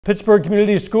Pittsburg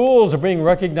Community Schools are being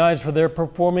recognized for their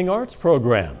performing arts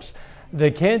programs.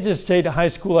 The Kansas State High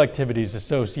School Activities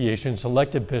Association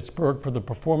selected Pittsburg for the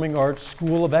Performing Arts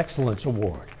School of Excellence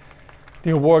Award. The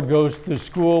award goes to the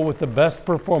school with the best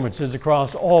performances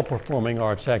across all performing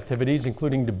arts activities,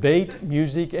 including debate,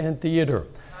 music, and theater.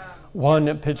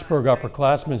 One Pittsburg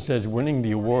upperclassman says winning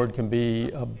the award can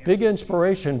be a big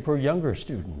inspiration for younger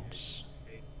students.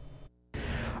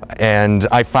 And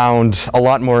I found a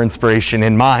lot more inspiration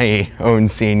in my own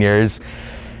seniors.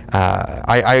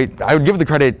 I would give the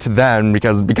credit to them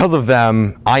because of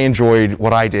them, I enjoyed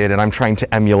what I did, and I'm trying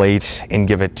to emulate and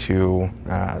give it to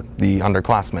the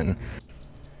underclassmen.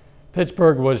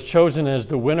 Pittsburg was chosen as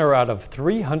the winner out of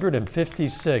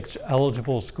 356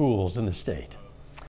 eligible schools in the state.